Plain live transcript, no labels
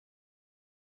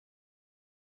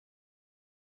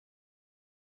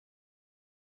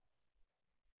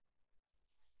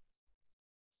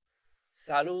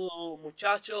Saludos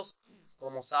muchachos,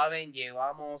 como saben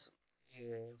llevamos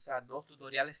dos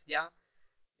tutoriales ya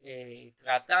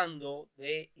tratando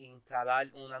de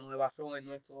instalar una nueva ROM en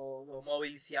nuestro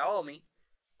móvil Xiaomi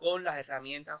con las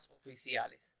herramientas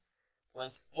oficiales.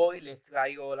 Pues hoy les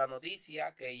traigo la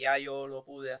noticia que ya yo lo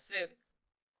pude hacer.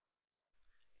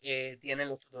 Tienen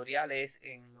los tutoriales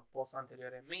en los posts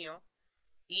anteriores míos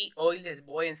y hoy les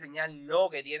voy a enseñar lo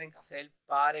que tienen que hacer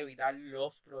para evitar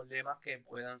los problemas que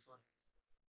puedan surgir.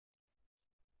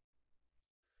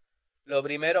 Lo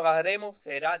primero que haremos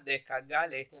será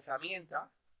descargar esta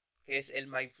herramienta, que es el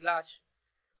MyFlash.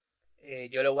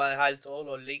 Yo le voy a dejar todos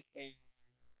los links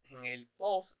en el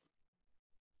post.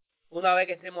 Una vez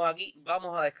que estemos aquí,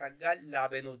 vamos a descargar la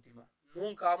penúltima.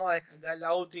 Nunca vamos a descargar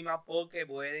la última porque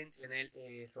pueden tener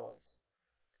errores.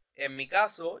 En mi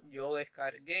caso, yo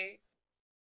descargué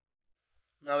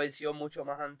una versión mucho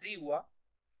más antigua.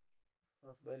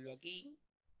 Vamos a verlo aquí.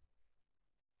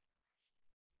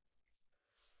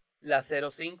 La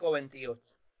 0528.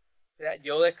 O sea,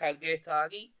 yo descargué esta de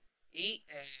aquí y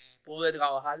pude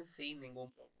trabajar sin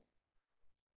ningún problema.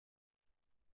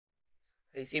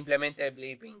 Y simplemente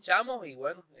pinchamos y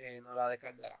bueno, nos la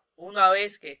descargará. Una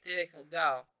vez que esté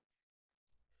descargada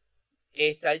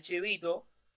este archivito,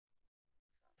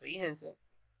 fíjense,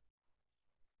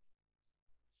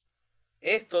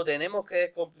 esto tenemos que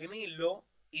descomprimirlo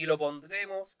y lo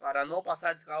pondremos para no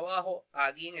pasar trabajo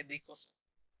aquí en el disco C.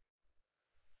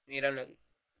 Mírenlo aquí.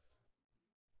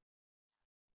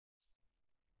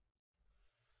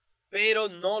 Pero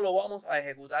no lo vamos a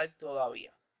ejecutar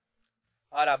todavía.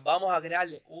 Ahora vamos a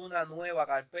crearle una nueva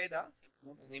carpeta.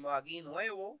 Venimos aquí,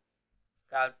 nuevo,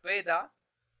 carpeta,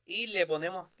 y le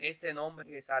ponemos este nombre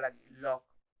que sale aquí, log.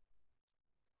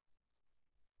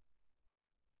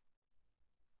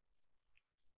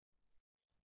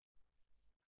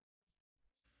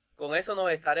 Con eso nos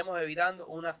estaremos evitando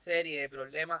una serie de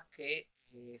problemas que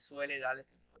suele dar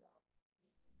este programa.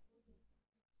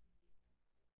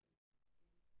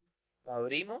 Lo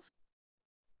abrimos.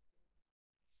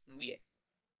 Bien.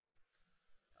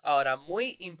 Ahora,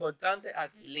 muy importante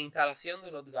aquí, la instalación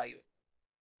de los drivers.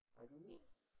 Aquí,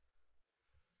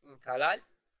 instalar.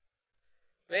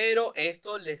 Pero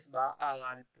esto les va a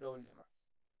dar problemas.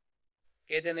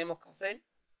 ¿Qué tenemos que hacer?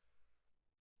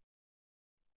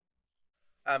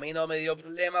 A mí no me dio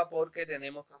problema porque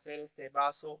tenemos que hacer este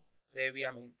paso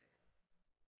previamente.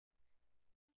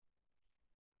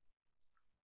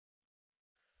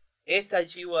 Este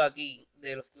archivo de aquí,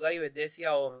 de los drivers de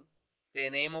Xiaomi,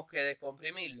 tenemos que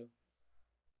descomprimirlo.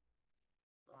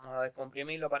 Vamos a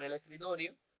descomprimirlo para el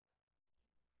escritorio.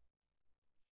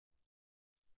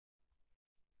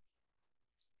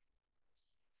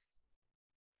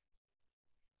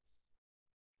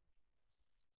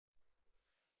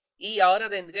 Y ahora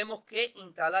tendremos que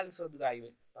instalar esos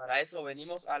drivers. Para eso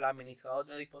venimos al administrador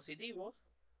de dispositivos.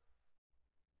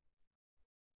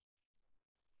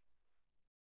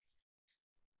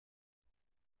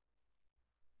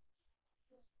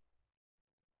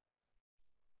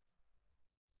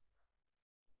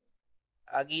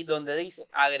 Aquí donde dice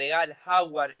agregar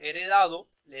hardware heredado,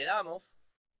 le damos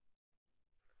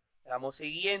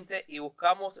siguiente y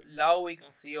buscamos la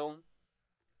ubicación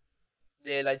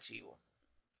del archivo.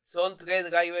 Son tres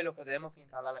drivers los que tenemos que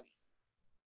instalar aquí.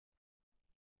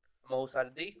 Vamos a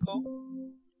usar disco,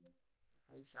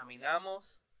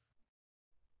 examinamos.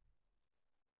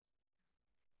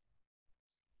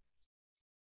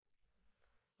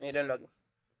 Mírenlo aquí.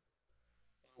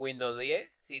 En Windows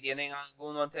 10, si tienen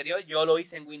alguno anterior, yo lo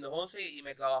hice en Windows 11 y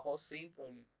me trabajó sin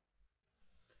problema.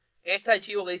 Este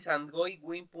archivo que dice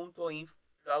androidwin.inf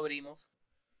lo abrimos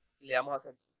y le damos a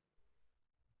hacer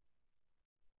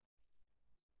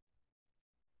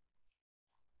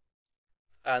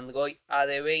Android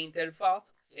ADB interfaz,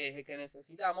 es el que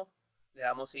necesitamos. Le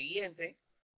damos siguiente,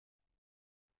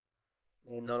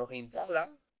 nos los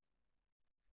instala.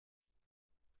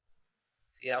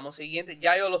 Si damos siguiente,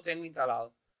 ya yo los tengo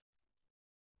instalados.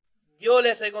 Yo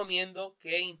les recomiendo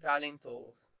que instalen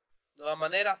todos. De todas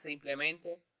maneras,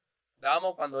 simplemente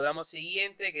cuando damos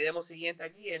siguiente, que demos siguiente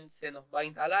aquí, él se nos va a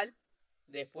instalar.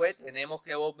 Después tenemos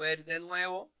que volver de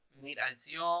nuevo, venir a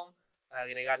acción,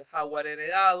 agregar hardware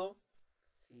heredado,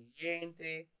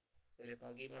 siguiente, se le va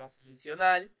aquí para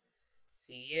seleccionar,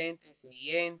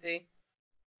 siguiente,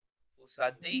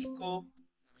 usar disco,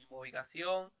 la misma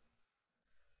ubicación,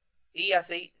 y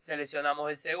así seleccionamos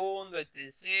el segundo, el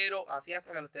tercero, así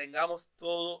hasta que lo tengamos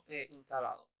todo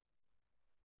instalado.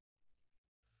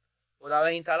 Una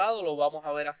vez instalado lo vamos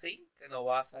a ver así, que nos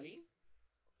va a salir.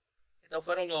 Estos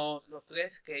fueron los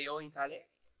tres que yo instalé.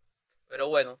 Pero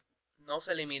bueno, no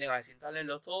se eliminen a eso,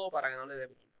 instálenlo todo para que no les dé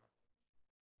problema.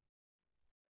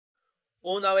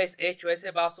 Una vez hecho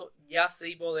ese paso, ya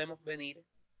sí podemos venir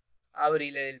a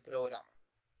abrirle el programa.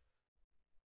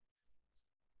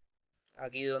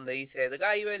 Aquí donde dice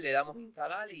driver, le damos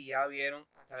instalar y ya vieron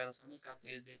hasta que nos sale el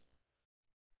cartel de...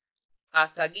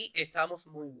 Hasta aquí estamos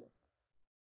muy bien.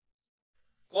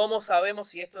 ¿Cómo sabemos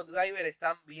si estos drivers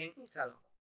están bien instalados?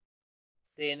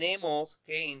 Tenemos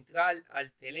que entrar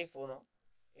al teléfono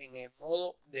en el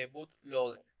modo de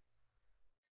bootloader.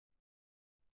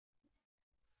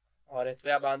 Ahora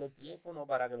estoy apagando el teléfono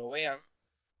para que lo vean.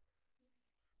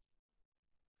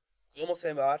 Cómo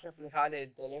se va a reflejar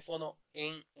el teléfono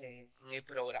en el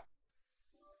programa.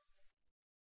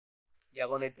 Ya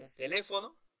conecté el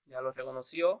teléfono, ya lo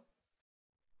reconoció.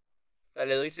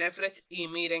 Le doy refresh y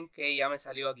miren que ya me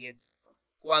salió aquí.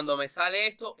 Cuando me sale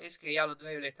esto es que ya los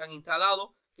drivers están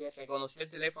instalados, que reconoció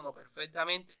el teléfono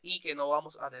perfectamente y que no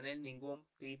vamos a tener ningún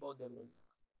tipo de problema.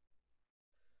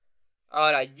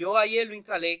 Ahora, yo ayer lo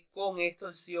instalé con esta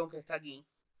opción que está aquí,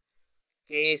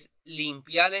 que es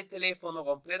limpiar el teléfono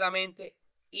completamente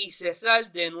y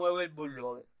cerrar de nuevo el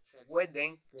bootloader.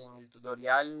 Recuerden que en el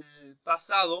tutorial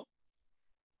pasado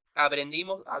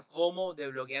aprendimos a cómo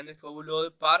desbloquear nuestro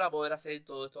bootloader para poder hacer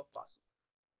todos estos pasos.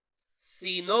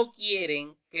 Si no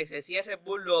quieren que se cierre el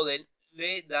bootloader,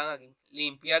 le dan aquí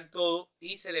limpiar todo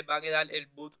y se les va a quedar el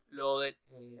bootloader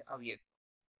abierto.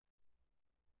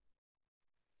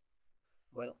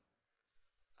 Bueno,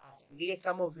 aquí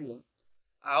estamos bien.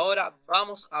 Ahora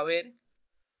vamos a ver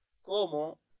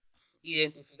cómo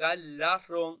identificar la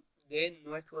ROM de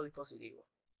nuestro dispositivo.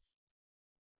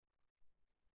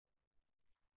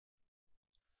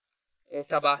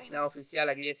 Esta página oficial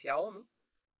aquí de Xiaomi.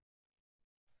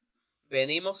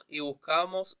 Venimos y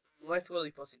buscamos nuestro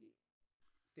dispositivo.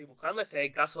 Estoy buscando, este es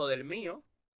el caso del mío.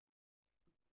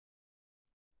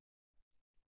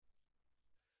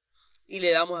 Y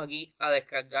le damos aquí a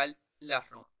descargar la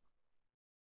ROM.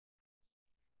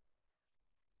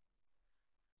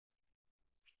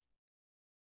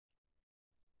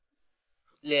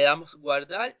 Le damos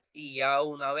guardar y ya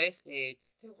una vez esté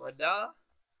guardada,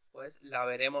 pues la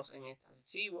veremos en este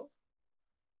archivo.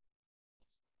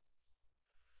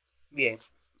 Bien,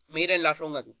 miren la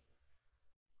ROM aquí.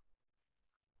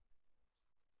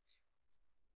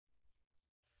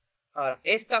 Ahora,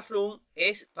 esta ROM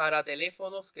es para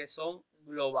teléfonos que son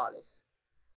globales.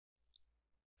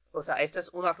 O sea, esta es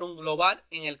una ROM global.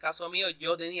 En el caso mío,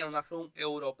 yo tenía una ROM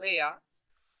europea.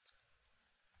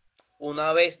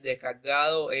 Una vez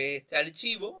descargado este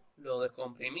archivo, lo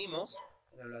descomprimimos.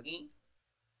 Mírenlo aquí.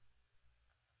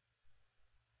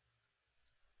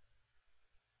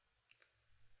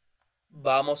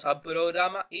 Vamos al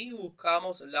programa y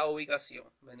buscamos la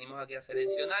ubicación. Venimos aquí a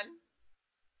seleccionar.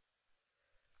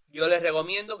 Yo les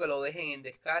recomiendo que lo dejen en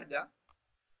descarga.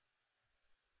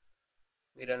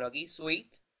 Mírenlo aquí,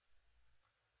 suite.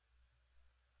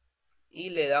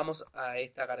 Y le damos a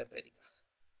esta carpeta,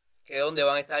 que es donde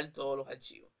van a estar todos los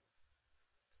archivos.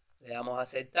 Le damos a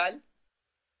aceptar.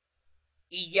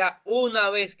 Y ya una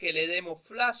vez que le demos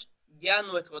flash, ya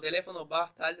nuestro teléfono va a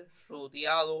estar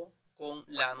ruteado con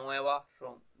la nueva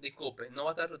ROM. Disculpen, no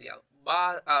va a estar ruteado.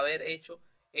 Va a haber hecho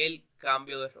el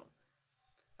cambio de ROM.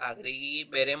 Aquí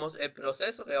veremos el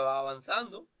proceso que va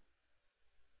avanzando.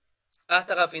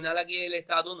 Hasta que al final aquí el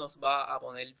status nos va a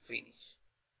poner finish.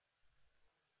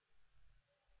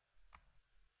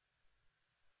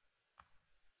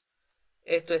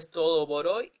 Esto es todo por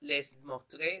hoy. Les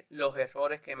mostré los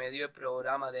errores que me dio el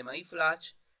programa de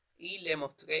MyFlash y les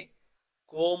mostré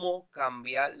cómo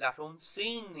cambiar la ROM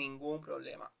sin ningún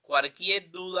problema.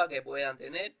 Cualquier duda que puedan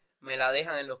tener, me la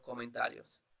dejan en los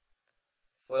comentarios.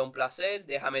 Fue un placer,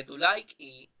 déjame tu like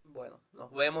y bueno,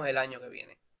 nos vemos el año que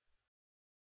viene.